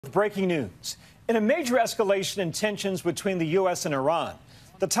Breaking news. In a major escalation in tensions between the U.S. and Iran,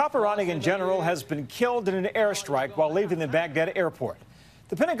 the top Iranian general has been killed in an airstrike while leaving the Baghdad airport.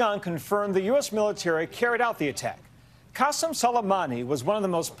 The Pentagon confirmed the U.S. military carried out the attack. Qassem Soleimani was one of the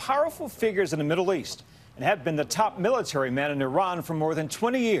most powerful figures in the Middle East and had been the top military man in Iran for more than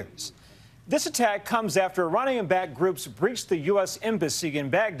 20 years. This attack comes after Iranian-backed groups breached the U.S. embassy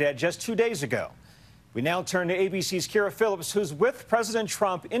in Baghdad just 2 days ago. We now turn to ABC's Kara Phillips, who's with President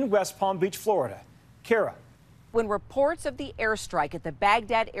Trump in West Palm Beach, Florida. Kara. When reports of the airstrike at the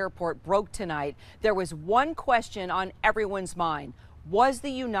Baghdad airport broke tonight, there was one question on everyone's mind. Was the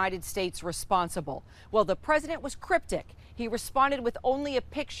United States responsible? Well, the president was cryptic. He responded with only a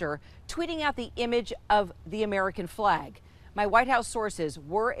picture, tweeting out the image of the American flag. My White House sources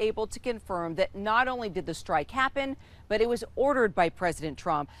were able to confirm that not only did the strike happen, but it was ordered by President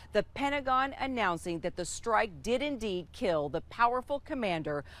Trump. The Pentagon announcing that the strike did indeed kill the powerful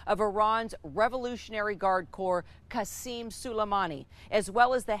commander of Iran's Revolutionary Guard Corps, Qassem Soleimani, as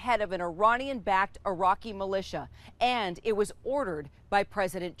well as the head of an Iranian-backed Iraqi militia. And it was ordered by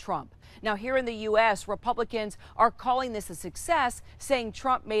President Trump. Now, here in the U.S., Republicans are calling this a success, saying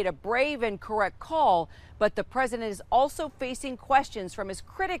Trump made a brave and correct call. But the president is also facing questions from his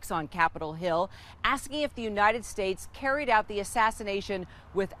critics on Capitol Hill, asking if the United States carried out the assassination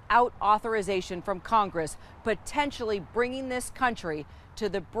without authorization from Congress, potentially bringing this country to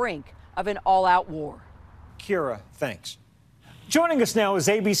the brink of an all-out war. Kira, thanks. Joining us now is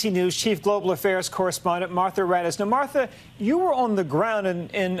ABC News Chief Global Affairs Correspondent Martha Raddatz. Now, Martha, you were on the ground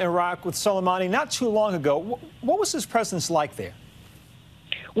in Iraq with Soleimani not too long ago. What was his presence like there?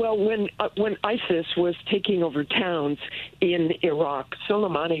 Well, when ISIS was taking over towns in Iraq,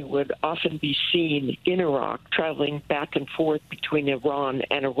 Soleimani would often be seen in Iraq, traveling back and forth between Iran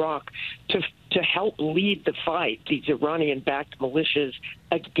and Iraq to help lead the fight, these Iranian-backed militias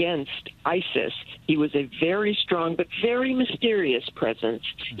against ISIS. He was a very strong but very mysterious presence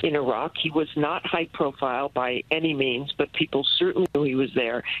in Iraq. He was not high profile by any means, but people certainly knew he was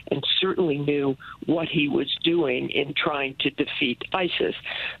there and certainly knew what he was doing in trying to defeat ISIS.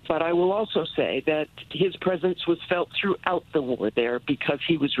 But I will also say that his presence was felt throughout the war there because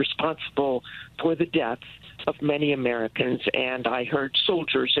he was responsible for the deaths of many Americans, and I heard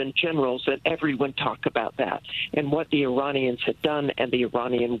soldiers and generals and everyone talk about that and what the Iranians had done and the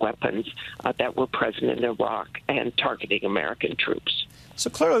Iranian weapons that were present in Iraq and targeting American troops. So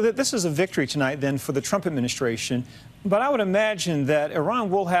clearly this is a victory tonight then for the Trump administration, but I would imagine that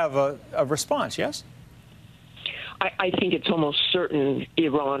Iran will have a response, yes? I think it's almost certain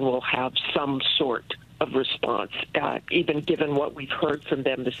Iran will have some sort of response, even given what we've heard from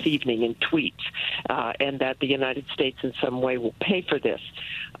them this evening in tweets, and that the United States in some way will pay for this.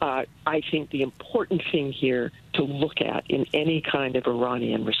 I think the important thing here to look at in any kind of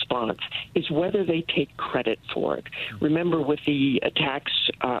Iranian response is whether they take credit for it. Remember with the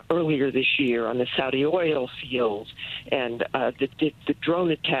attacks earlier this year on the Saudi oil fields and the drone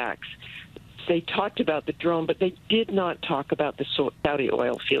attacks, they talked about the drone, but they did not talk about the Saudi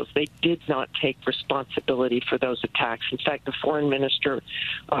oil fields. They did not take responsibility for those attacks. In fact, the foreign minister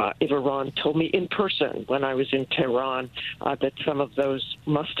of Iran told me in person when I was in Tehran that some of those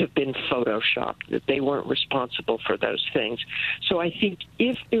must have been photoshopped, that they weren't responsible for those things. So I think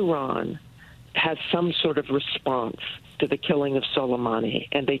if Iran has some sort of response to the killing of Soleimani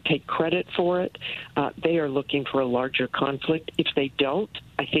and they take credit for it, they are looking for a larger conflict. If they don't,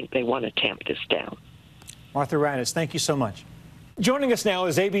 I think they want to tamp this down. Martha Raddatz, thank you so much. Joining us now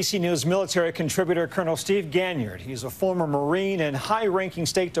is ABC News military contributor Colonel Steve Ganyard. He's a former Marine and high-ranking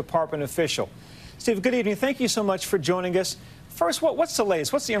State Department official. Steve, good evening. Thank you so much for joining us. First, what's the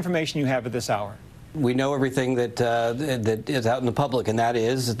latest? What's the information you have at this hour? We know everything that is out in the public, and that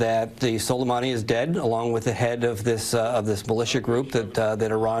is that the Soleimani is dead, along with the head of this militia group that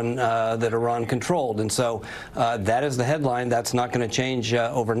Iran controlled. And so that is the headline. That's not going to change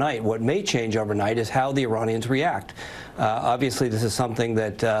overnight. What may change overnight is how the Iranians react. Obviously, this is something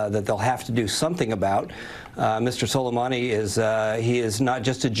that they'll have to do something about. Mr. Soleimani is not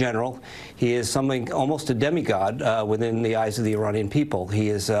just a general. He is something almost a demigod within the eyes of the Iranian people. He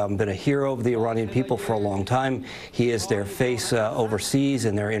has been a hero of the Iranian people for a long time. He is their face overseas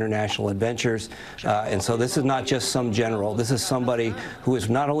in their international adventures. And so this is not just some general. This is somebody who is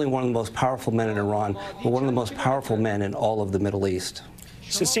not only one of the most powerful men in Iran, but one of the most powerful men in all of the Middle East.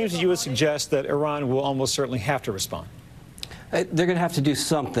 So it seems that you would suggest that Iran will almost certainly have to respond. They're going to have to do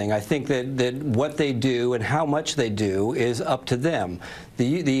something. I think that what they do and how much they do is up to them.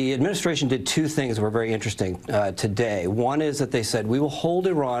 The administration did two things that were very interesting today. One is that they said, we will hold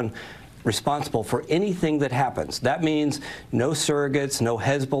Iran responsible for anything that happens. That means no surrogates, no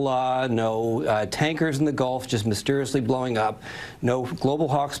Hezbollah, no tankers in the Gulf just mysteriously blowing up, no Global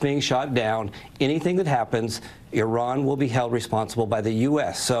Hawks being shot down. Anything that happens, Iran will be held responsible by the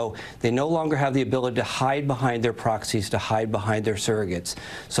U.S. So they no longer have the ability to hide behind their proxies, to hide behind their surrogates.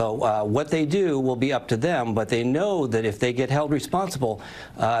 So what they do will be up to them, but they know that if they get held responsible,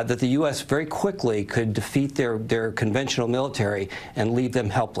 that the U.S. very quickly could defeat their conventional military and leave them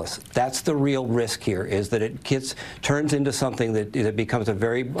helpless. That's the real risk here, is that it turns into something that becomes a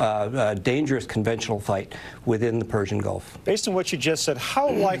very dangerous conventional fight within the Persian Gulf. Based on what you just said, how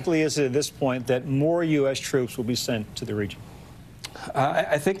likely is it at this point that more U.S. troops will be sent to the region?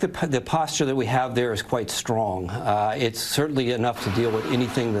 I think the posture that we have there is quite strong. It's certainly enough to deal with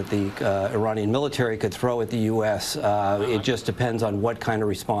anything that the Iranian military could throw at the U.S. It just depends on what kind of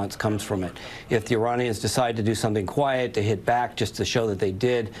response comes from it. If the Iranians decide to do something quiet, to hit back just to show that they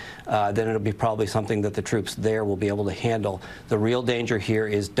did, then it'll be probably something that the troops there will be able to handle. The real danger here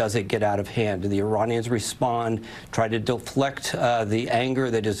is, does it get out of hand? Do the Iranians respond, try to deflect the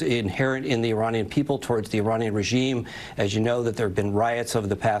anger that is inherent in the Iranian people towards the Iranian regime? As you know, that there have been riots over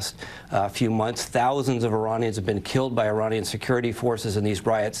the past few months. Thousands of Iranians have been killed by Iranian security forces in these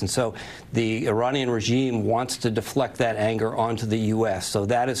riots. And so the Iranian regime wants to deflect that anger onto the U.S. So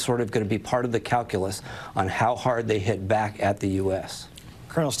that is sort of going to be part of the calculus on how hard they hit back at the U.S.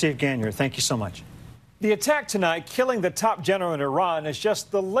 Colonel Steve Gagnier, thank you so much. The attack tonight, killing the top general in Iran, is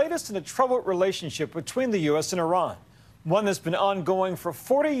just the latest in a troubled relationship between the U.S. and Iran, one that's been ongoing for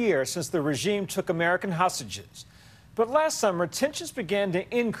 40 years since the regime took American hostages. But last summer, tensions began to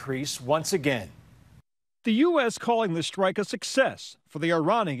increase once again. The U.S. calling the strike a success. For the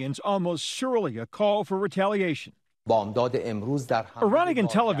Iranians, almost surely a call for retaliation. Iranian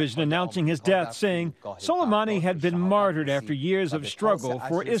television announcing his death, saying Soleimani had been martyred after years of struggle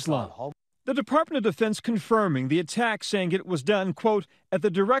for Islam. The Department of Defense confirming the attack, saying it was done, quote, at the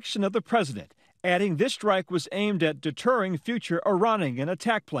direction of the president, adding this strike was aimed at deterring future Iranian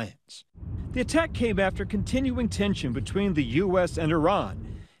attack plans. The attack came after continuing tension between the U.S. and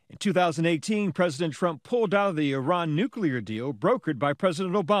Iran. In 2018, President Trump pulled out of the Iran nuclear deal brokered by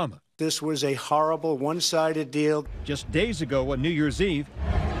President Obama. This was a horrible, one-sided deal. Just days ago on New Year's Eve,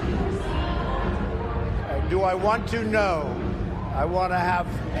 do I want to? No. I want to have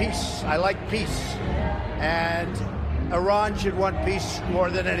peace. I like peace. And Iran should want peace more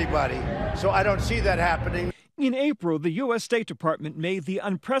than anybody. So I don't see that happening. In April, the U.S. State Department made the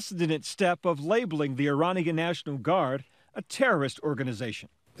unprecedented step of labeling the Iranian National Guard a terrorist organization.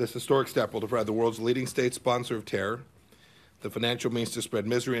 This historic step will deprive the world's leading state sponsor of terror the financial means to spread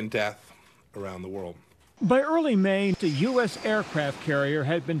misery and death around the world. By early May, the U.S. aircraft carrier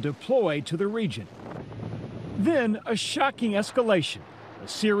had been deployed to the region. Then, a shocking escalation, a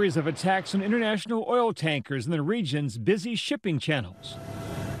series of attacks on international oil tankers in the region's busy shipping channels.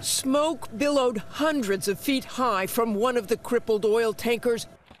 Smoke billowed hundreds of feet high from one of the crippled oil tankers.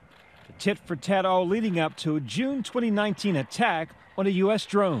 The tit-for-tat all leading up to a June 2019 attack on a U.S.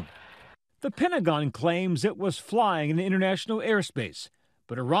 drone. The Pentagon claims it was flying in international airspace,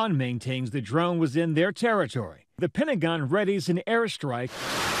 but Iran maintains the drone was in their territory. The Pentagon readies an airstrike,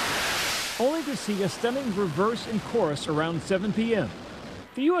 only to see a stunning reverse in course around 7 p.m.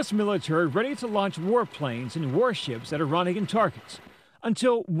 The U.S. military ready to launch warplanes and warships at Iranian targets,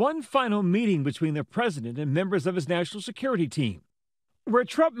 until one final meeting between the president and members of his national security team, where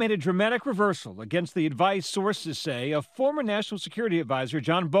Trump made a dramatic reversal against the advice sources say of former National Security Advisor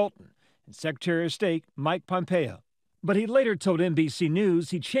John Bolton and Secretary of State Mike Pompeo. But he later told NBC News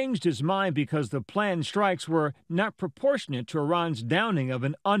he changed his mind because the planned strikes were not proportionate to Iran's downing of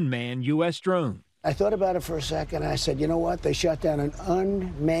an unmanned U.S. drone. I thought about it for a second, and I said, you know what? They shot down an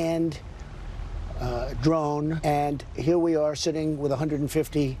unmanned drone, and here we are sitting with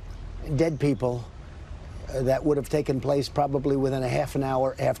 150 dead people. That would have taken place probably within a half an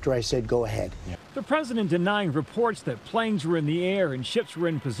hour after I said go ahead. The president denying reports that planes were in the air and ships were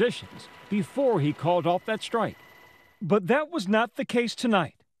in positions before he called off that strike. But that was not the case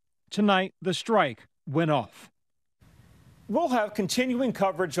tonight. Tonight, the strike went off. We'll have continuing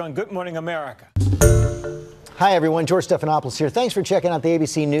coverage on Good Morning America. Hi, everyone. George Stephanopoulos here. Thanks for checking out the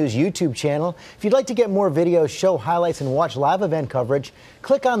ABC News YouTube channel. If you'd like to get more videos, show highlights, and watch live event coverage,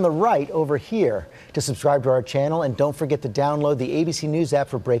 click on the right over here to subscribe to our channel. And don't forget to download the ABC News app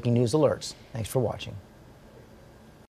for breaking news alerts. Thanks for watching.